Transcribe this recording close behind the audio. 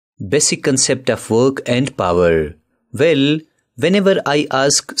Basic concept of work and power. Well, whenever I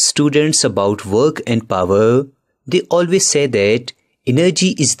ask students about work and power, they always say that energy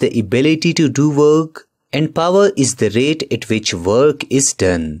is the ability to do work and power is the rate at which work is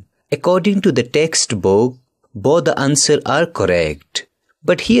done. According to the textbook, both the answers are correct.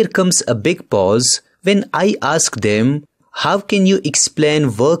 But here comes a big pause when I ask them, how can you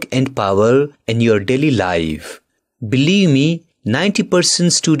explain work and power in your daily life? Believe me,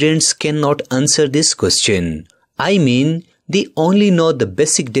 90% students cannot answer this question. I mean, they only know the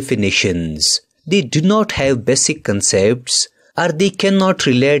basic definitions. They do not have basic concepts, or they cannot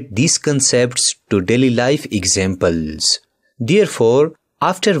relate these concepts to daily life examples. Therefore,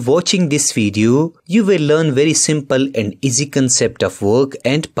 after watching this video, you will learn very simple and easy concept of work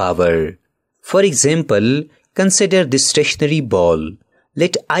and power. For example, consider this stationary ball.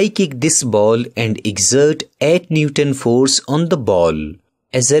 Let I kick this ball and exert 8 Newton force on the ball.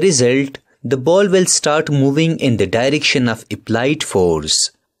 As a result, the ball will start moving in the direction of applied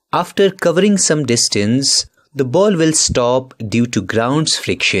force. After covering some distance, the ball will stop due to ground's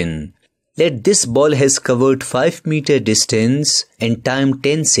friction. Let this ball has covered 5 meter distance and time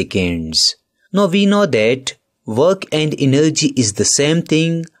 10 seconds. Now we know that work and energy is the same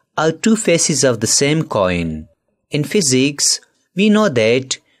thing, are two faces of the same coin. In physics, we know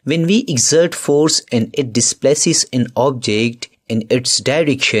that when we exert force and it displaces an object in its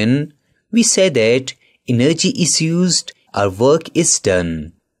direction, we say that energy is used or work is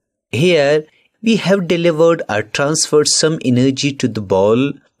done. Here, we have delivered or transferred some energy to the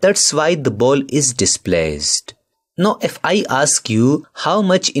ball, that's why the ball is displaced. Now if I ask you how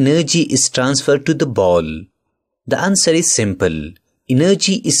much energy is transferred to the ball, the answer is simple.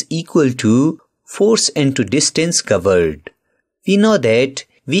 Energy is equal to force into distance covered. We know that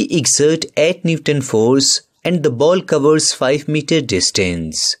we exert 8 Newton force and the ball covers 5 meter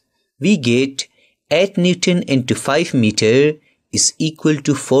distance. We get 8 Newton into 5 meter is equal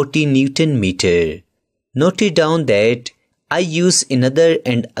to 40 Newton meter. Note it down that I use another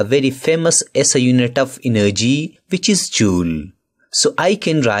and a very famous SI unit of energy, which is joule. So I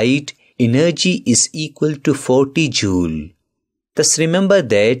can write energy is equal to 40 joule. Thus remember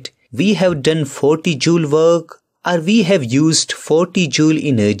that we have done 40 joule work, or we have used 40 joule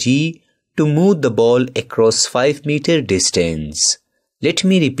energy to move the ball across 5 meter distance. Let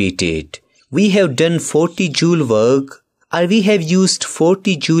me repeat it. We have done 40 joule work, or we have used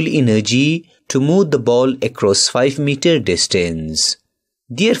 40 joule energy to move the ball across 5 meter distance.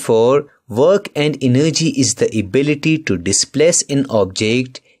 Therefore, work and energy is the ability to displace an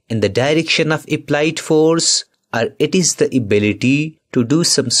object in the direction of applied force, or it is the ability to do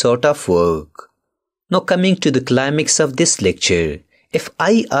some sort of work. Now coming to the climax of this lecture, if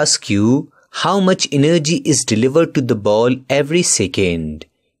I ask you how much energy is delivered to the ball every second,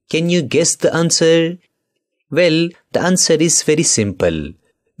 can you guess the answer? Well, the answer is very simple.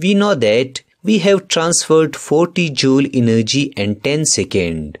 We know that we have transferred 40 joule energy in 10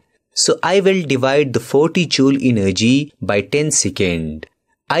 seconds. So I will divide the 40 joule energy by 10 seconds.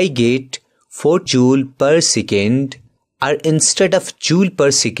 I get 4 joule per second, or instead of joule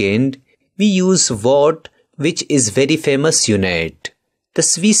per second, we use watt, which is very famous unit.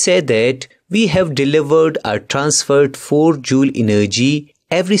 Thus we say that we have delivered or transferred 4 joule energy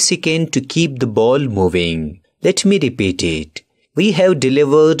every second to keep the ball moving. Let me repeat it. We have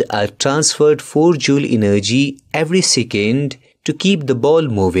delivered or transferred 4 joule energy every second to keep the ball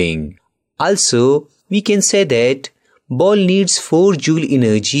moving. Also, we can say that ball needs 4 joule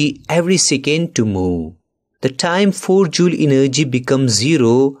energy every second to move. The time 4 joule energy becomes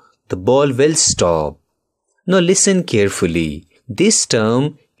 0, the ball will stop. Now listen carefully. This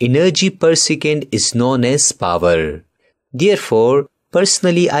term, energy per second, is known as power. Therefore,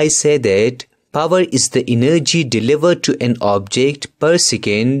 personally I say that power is the energy delivered to an object per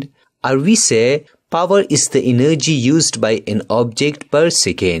second, or we say power is the energy used by an object per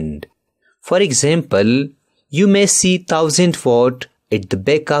second. For example, you may see 1000 watt at the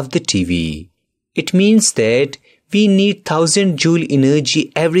back of the TV. It means that we need 1000 joule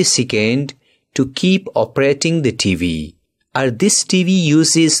energy every second to keep operating the TV. Or this TV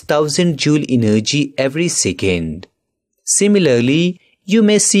uses 1000 joule energy every second. Similarly, you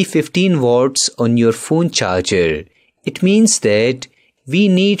may see 15 watts on your phone charger. It means that we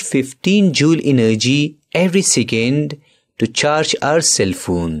need 15 joule energy every second to charge our cell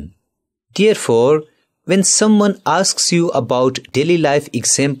phone. Therefore, when someone asks you about daily life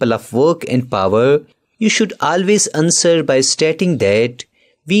example of work and power, you should always answer by stating that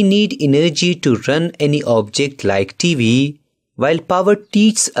we need energy to run any object like TV, while power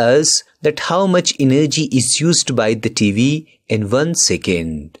teaches us that how much energy is used by the TV in 1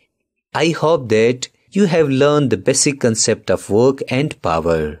 second. I hope that you have learned the basic concept of work and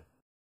power.